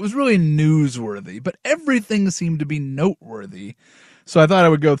that was really newsworthy, but everything seemed to be noteworthy. So I thought I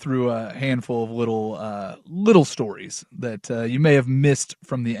would go through a handful of little stories that you may have missed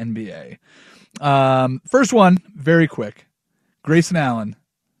from the NBA. First one, very quick. Grayson Allen,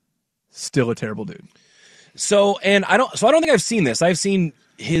 still a terrible dude. So I don't think I've seen this. I've seen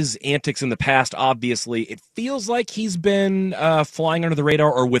his antics in the past. Obviously, it feels like he's been flying under the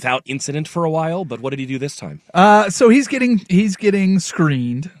radar or without incident for a while. But what did he do this time? So he's getting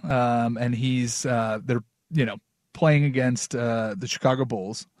screened, and they're playing against the Chicago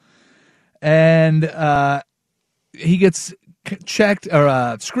Bulls, and he gets checked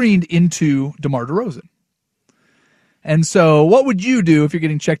or screened into DeMar DeRozan. And so what would you do if you're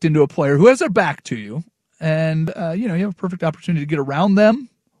getting checked into a player who has their back to you, and you have a perfect opportunity to get around them,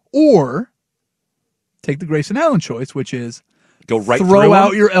 or take the Grayson Allen choice, which is go right throw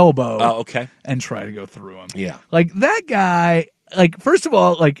out your elbow okay, and try to go through him. Yeah. Like that guy. Like, first of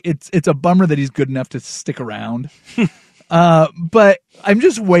all, like it's a bummer that he's good enough to stick around. But I'm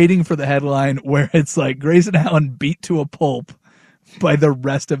just waiting for the headline where it's like Grayson Allen beat to a pulp by the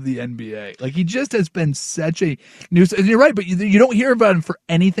rest of the NBA. Like, he just has been such a nuisance. And you're right, but you don't hear about him for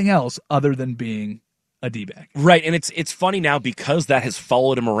anything else other than being a D-bag. Right, and it's funny now because that has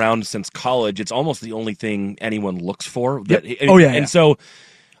followed him around since college. It's almost the only thing anyone looks for. So,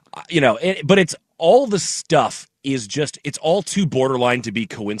 but it's all the stuff is just, it's all too borderline to be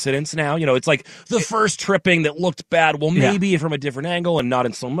coincidence now. It's like the first tripping that looked bad. Well, maybe from a different angle and not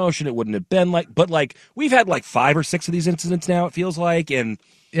in slow motion, it wouldn't have been like, but like we've had like 5 or 6 of these incidents now, it feels like. And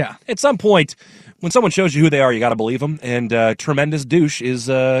at some point, when someone shows you who they are, you got to believe them. And tremendous douche is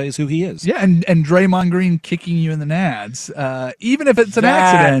who he is. Yeah, and Draymond Green kicking you in the nads, even if it's an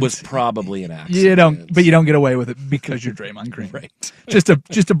accident. That was probably an accident. You don't get away with it because you're Draymond Green. Right. Just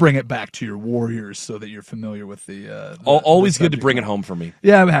to bring it back to your Warriors so that you're familiar with the always good to bring it home for me.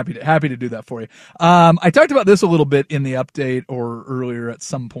 Yeah, I'm happy to do that for you. I talked about this a little bit in the update or earlier at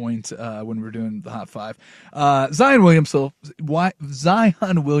some point when we were doing the Hot 5. Zion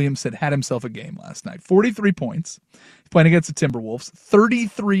Williamson had himself a game last night. 43 points. He's playing against the Timberwolves.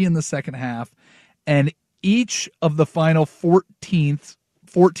 33 in the second half. And each of the final 14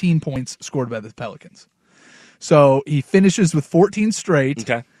 points scored by the Pelicans. So he finishes with 14 straight.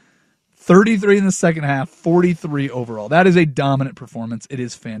 Okay. 33 in the second half, 43 overall. That is a dominant performance. It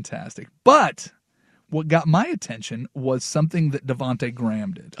is fantastic. But what got my attention was something that Devontae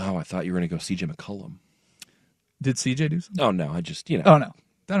Graham did. Oh, I thought you were going to go CJ McCollum. Did CJ do something? Oh, no. I just, Oh, no.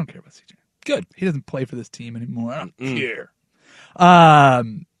 I don't care about CJ. Good. He doesn't play for this team anymore. I don't care.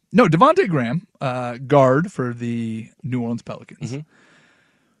 No, Devontae Graham, guard for the New Orleans Pelicans,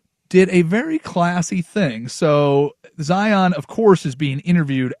 did a very classy thing. So Zion, of course, is being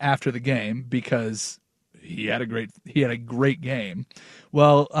interviewed after the game because he had a great game.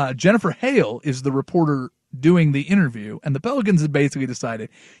 Well, Jennifer Hale is the reporter doing the interview, and the Pelicans have basically decided,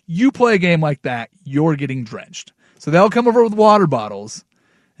 you play a game like that, you're getting drenched. So they'll come over with water bottles,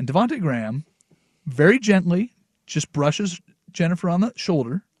 and Devontae Graham very gently just brushes Jennifer on the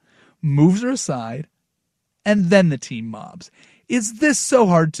shoulder, moves her aside, and then the team mobs. Is this so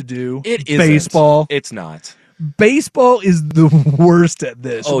hard to do? It isn't. Baseball. It's not. Baseball is the worst at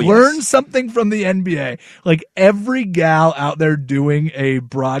this. Oh, Learn yes. something from the NBA. Like every gal out there doing a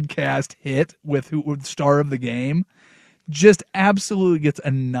broadcast hit with star of the game just absolutely gets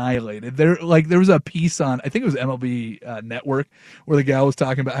annihilated. There was a piece on, I think it was MLB Network, where the gal was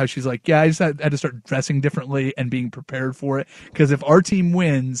talking about how she's like, yeah, I just had to start dressing differently and being prepared for it, because if our team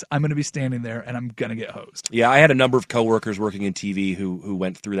wins, I'm going to be standing there and I'm going to get hosed. Yeah, I had a number of coworkers working in TV who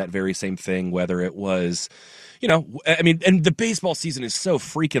went through that very same thing, whether it was, and the baseball season is so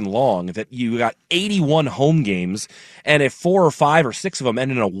freaking long that you got 81 home games, and if 4 or 5 or 6 of them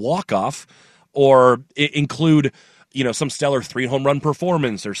end in a walk-off or include some stellar 3-home run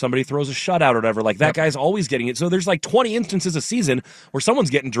performance, or somebody throws a shutout or whatever, like that guy's always getting it. So there's like 20 instances a season where someone's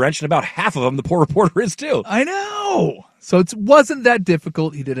getting drenched, and about half of them the poor reporter is too. I know. So it wasn't that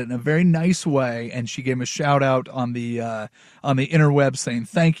difficult. He did it in a very nice way, and she gave him a shout out on the interweb saying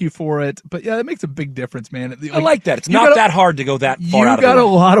thank you for it. But yeah, that makes a big difference, man. I like that. It's not that hard to go that far out of the way. You got a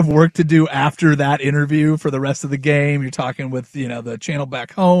lot of work to do after that interview for the rest of the game. You're talking with the channel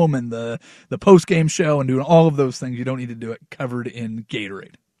back home and the post game show and doing all of those things. You don't need to do it covered in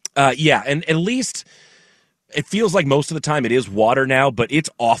Gatorade. Yeah, and at least it feels like most of the time it is water now, but it's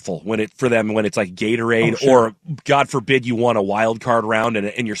awful when it's like Gatorade, or God forbid you won a wild card round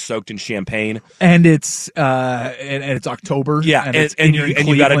and you're soaked in champagne. And it's October. Yeah, and you're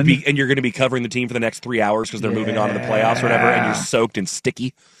going to be covering the team for the next 3 hours because they're moving on to the playoffs or whatever, and you're soaked and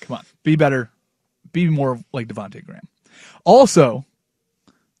sticky. Come on, be better, be more like Devontae Graham. Also,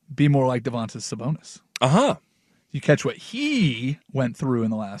 be more like Domantas Sabonis. You catch what he went through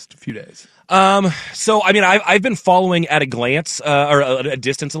in the last few days. So, I mean, I've been following at a glance, or a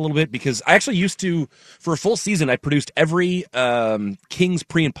distance a little bit, because I actually used to, for a full season, I produced every Kings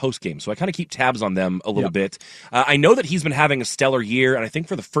pre- and post-game. So I kind of keep tabs on them a little bit. I know that he's been having a stellar year, and I think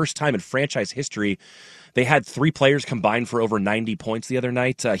for the first time in franchise history, they had 3 players combined for over 90 points the other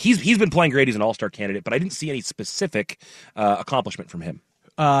night. He's been playing great. He's an all-star candidate, but I didn't see any specific accomplishment from him.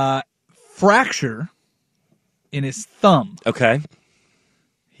 Fracture in his thumb. Okay.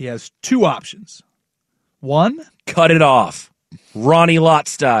 He has 2 options. 1, cut it off. Ronnie Lott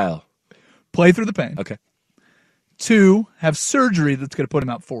style. Play through the pain. Okay. 2, have surgery that's going to put him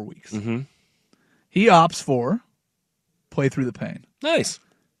out 4 weeks. Mm-hmm. He opts for play through the pain. Nice.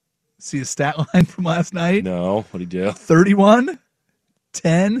 See his stat line from last night? No. What'd he do? 31,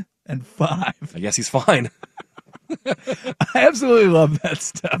 10, and 5. I guess he's fine. I absolutely love that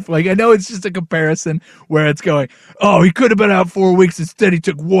stuff. Like, I know it's just a comparison where it's going, oh, he could have been out 4 weeks. Instead, he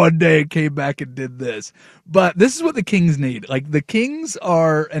took 1 day and came back and did this. But this is what the Kings need. Like, the Kings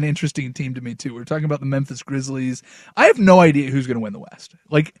are an interesting team to me, too. We're talking about the Memphis Grizzlies. I have no idea who's going to win the West.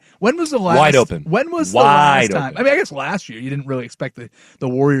 Like, when was the last... Wide open. When was the last time? I mean, I guess last year you didn't really expect the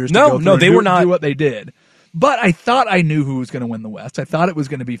Warriors to go through they were not. Do what they did. But I thought I knew who was going to win the West. I thought it was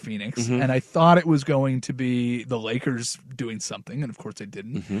going to be Phoenix, and I thought it was going to be the Lakers doing something, and of course they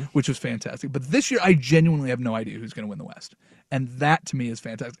didn't, which was fantastic. But this year, I genuinely have no idea who's going to win the West, and that to me is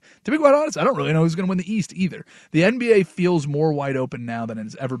fantastic. To be quite honest, I don't really know who's going to win the East either. The NBA feels more wide open now than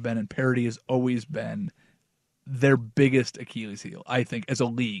it's ever been, and parity has always been their biggest Achilles heel, I think, as a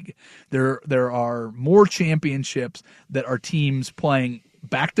league. There are more championships that are teams playing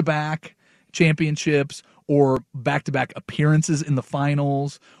back-to-back championships or back-to-back appearances in the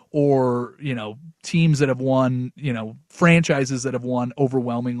finals, or, teams that have won, franchises that have won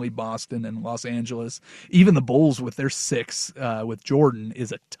overwhelmingly, Boston and Los Angeles. Even the Bulls with their 6 with Jordan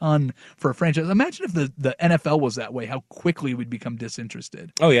is a ton for a franchise. Imagine if the NFL was that way, how quickly we'd become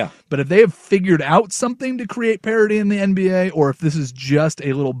disinterested. Oh, yeah. But if they have figured out something to create parity in the NBA, or if this is just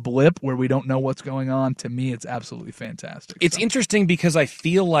a little blip where we don't know what's going on, to me it's absolutely fantastic. It's interesting because I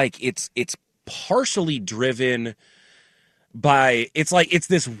feel like it's partially driven by it's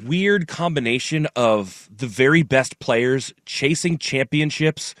this weird combination of the very best players chasing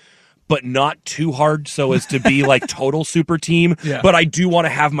championships, but not too hard so as to be like total super team. Yeah. But I do want to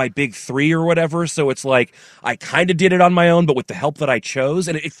have my big 3 or whatever. So it's like I kind of did it on my own, but with the help that I chose.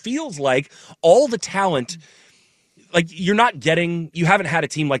 And it feels like all the talent, like you haven't had a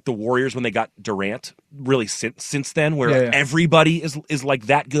team like the Warriors when they got Durant really since then, where everybody is like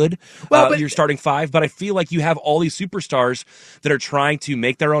that good. Well, you're starting five, but I feel like you have all these superstars that are trying to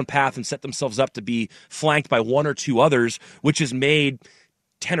make their own path and set themselves up to be flanked by one or two others, which has made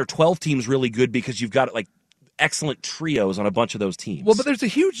 10 or 12 teams really good because you've got like excellent trios on a bunch of those teams. Well, but there's a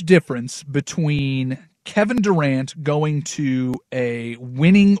huge difference between Kevin Durant going to a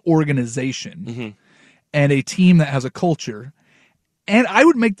winning organization and a team that has a culture. And I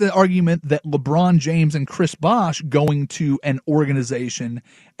would make the argument that LeBron James and Chris Bosh going to an organization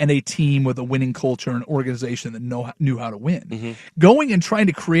and a team with a winning culture, an organization that knew how to win. Going and trying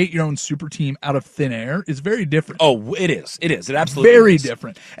to create your own super team out of thin air is very different. Oh, it is. It is. It absolutely very is.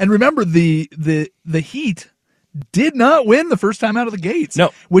 different. And remember, the Heat did not win the first time out of the gates,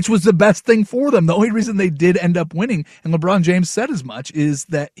 which was the best thing for them. The only reason they did end up winning, and LeBron James said as much, is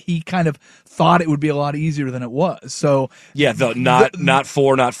that he kind of thought it would be a lot easier than it was. So not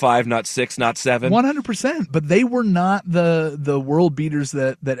 4, not 5, not 6, not 7. 100%. But they were not the world beaters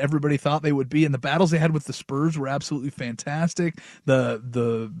that everybody thought they would be. And the battles they had with the Spurs were absolutely fantastic.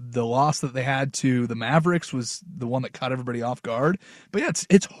 The loss that they had to the Mavericks was the one that caught everybody off guard. But yeah,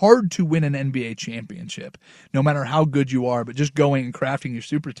 it's hard to win an NBA championship, no matter how good you are, but just going and crafting your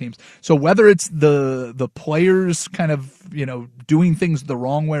super teams. So whether it's the players kind of, doing things the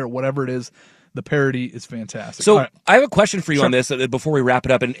wrong way or whatever it is, the parity is fantastic. So I have a question for you on this before we wrap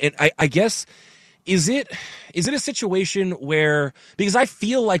it up. And I guess, is it a situation where, because I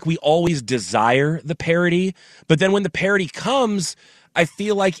feel like we always desire the parity, but then when the parity comes, I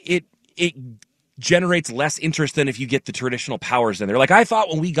feel like it generates less interest than if you get the traditional powers in there. Like I thought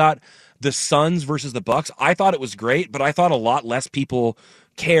when we got the Suns versus the Bucks, I thought it was great, but I thought a lot less people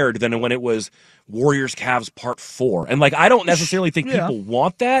cared than when it was Warriors Cavs Part 4. And like I don't necessarily think people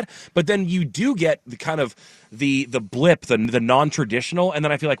want that, but then you do get the kind of the blip, the non-traditional, and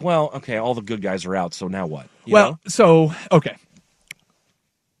then I feel like, well, okay, all the good guys are out, so now what? You know? So okay.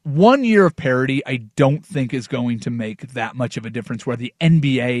 1 year of parity, I don't think is going to make that much of a difference where the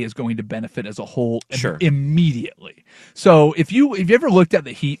NBA is going to benefit as a whole immediately. So if you ever looked at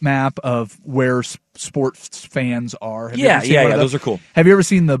the heat map of where sports fans are, those are cool. Have you ever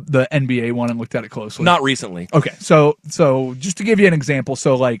seen the NBA one and looked at it closely? Not recently. Okay, so just to give you an example,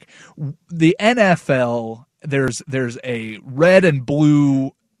 so like the NFL, there's a red and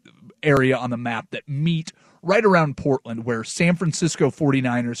blue area on the map that meet right around Portland, where San Francisco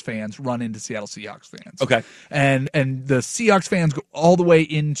 49ers fans run into Seattle Seahawks fans. Okay. And the Seahawks fans go all the way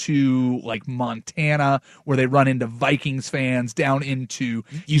into like Montana, where they run into Vikings fans, down into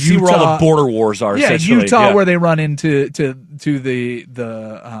You see where all the border wars are, essentially. Utah, where they run into the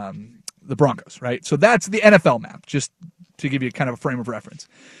Broncos, right? So that's the NFL map, just to give you kind of a frame of reference.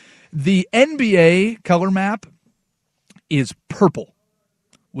 The NBA color map is purple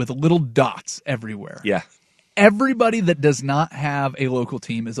with little dots everywhere. Yeah. Everybody that does not have a local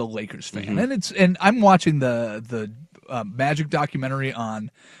team is a Lakers fan, and I'm watching the Magic documentary on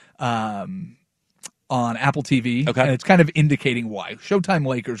Apple TV, and it's kind of indicating why. Showtime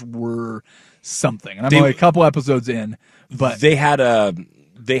Lakers were something, and I'm only a couple episodes in, but they had an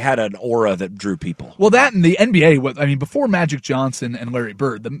aura that drew people. Well, that and the NBA, I mean, before Magic Johnson and Larry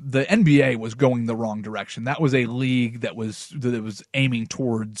Bird, the NBA was going the wrong direction. That was a league that was aiming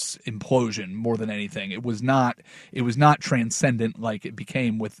towards implosion more than anything. It was not transcendent like it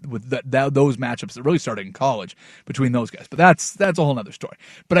became with those matchups that really started in college between those guys. But that's a whole other story.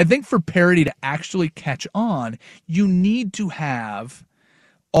 But I think for parity to actually catch on, you need to have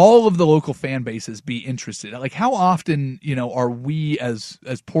all of the local fan bases be interested. Like how often, are we as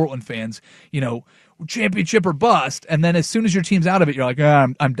Portland fans, championship or bust, and then as soon as your team's out of it, you're like,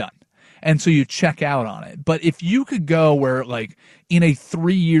 I'm done. And so you check out on it. But if you could go where like in a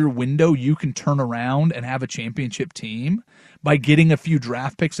 3-year window, you can turn around and have a championship team by getting a few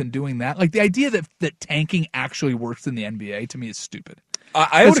draft picks and doing that, like the idea that tanking actually works in the NBA to me is stupid.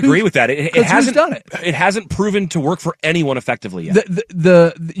 I would agree with that. It hasn't done it. It hasn't proven to work for anyone effectively yet.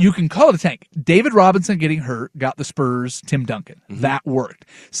 You can call it a tank. David Robinson getting hurt got the Spurs Tim Duncan. That worked.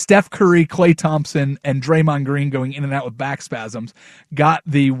 Steph Curry, Klay Thompson, and Draymond Green going in and out with back spasms got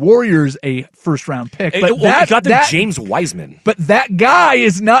the Warriors a first-round pick. But it got them James Wiseman. But that guy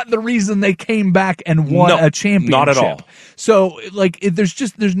is not the reason they came back and won a championship. Not at all. So,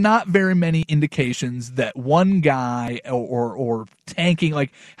 there's not very many indications that one guy or tanking thinking,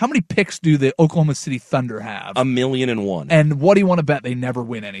 like, how many picks do the Oklahoma City Thunder have? 1,000,001. And what do you want to bet they never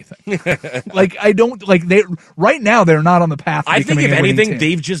win anything? Like, I don't, like, they, right now, they're not on the path to I think, if a winning anything, team.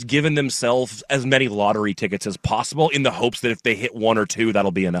 they've just given themselves as many lottery tickets as possible in the hopes that if they hit one or two,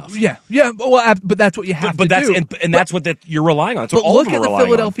 that'll be enough. Yeah, well, but that's what you have to that's, do. And that's what you're relying on. So But all look of them at are the relying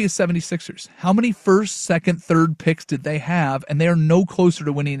Philadelphia 76ers. How many first, second, third picks did they have? And they are no closer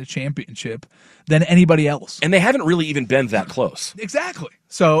to winning a championship than anybody else. And they haven't really even been that close. Exactly.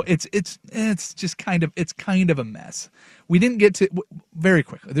 So it's just kind of a mess. We didn't get to very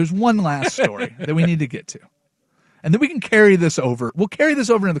quickly. There's one last story that we need to get to. And then we can carry this over. We'll carry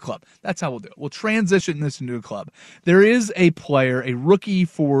this over into the club. That's how we'll do it. We'll transition this into a club. There is a player, a rookie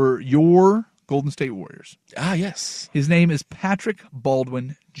for your Golden State Warriors. Ah, yes. His name is Patrick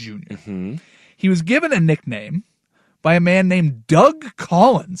Baldwin Jr. Mm-hmm. He was given a nickname by a man named Doug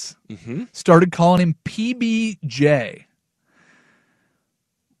Collins. Mm-hmm. Started calling him PBJ.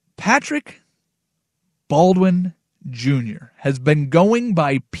 Patrick Baldwin Jr. has been going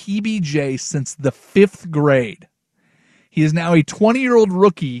by PBJ since the 5th grade. He is now a 20-year-old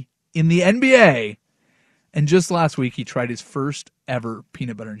rookie in the NBA, and just last week he tried his first ever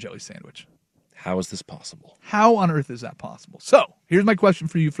peanut butter and jelly sandwich. How is this possible? How on earth is that possible? So, here's my question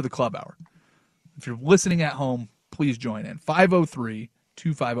for you for the club hour. If you're listening at home, please join in.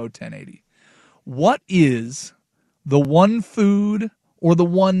 503-250-1080. What is the one food or the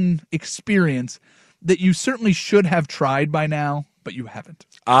one experience that you certainly should have tried by now, but you haven't?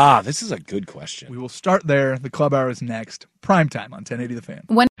 Ah, this is a good question. We will start there. The club hour is next. Prime time on 1080 The Fan.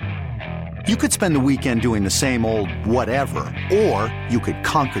 You could spend the weekend doing the same old whatever, or you could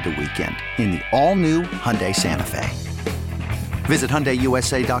conquer the weekend in the all-new Hyundai Santa Fe. Visit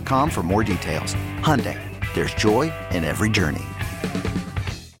HyundaiUSA.com for more details. Hyundai, there's joy in every journey.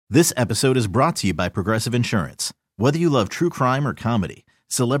 This episode is brought to you by Progressive Insurance. Whether you love true crime or comedy,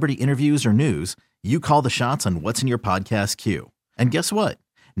 celebrity interviews or news, you call the shots on what's in your podcast queue. And guess what?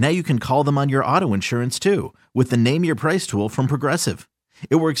 Now you can call them on your auto insurance too with the Name Your Price tool from Progressive.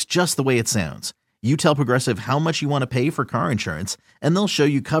 It works just the way it sounds. You tell Progressive how much you want to pay for car insurance, and they'll show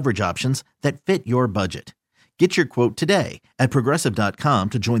you coverage options that fit your budget. Get your quote today at Progressive.com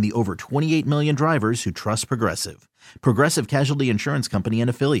to join the over 28 million drivers who trust Progressive. Progressive Casualty Insurance Company and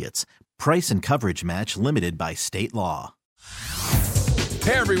Affiliates. Price and coverage match limited by state law.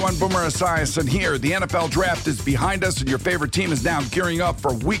 Hey everyone, Boomer Esiason here. The NFL Draft is behind us and your favorite team is now gearing up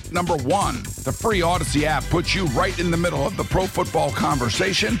for week number 1. The free Odyssey app puts you right in the middle of the pro football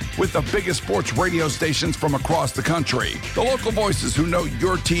conversation with the biggest sports radio stations from across the country. The local voices who know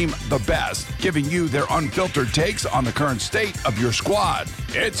your team the best, giving you their unfiltered takes on the current state of your squad.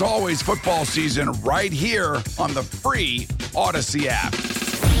 It's always football season right here on the free Odyssey app.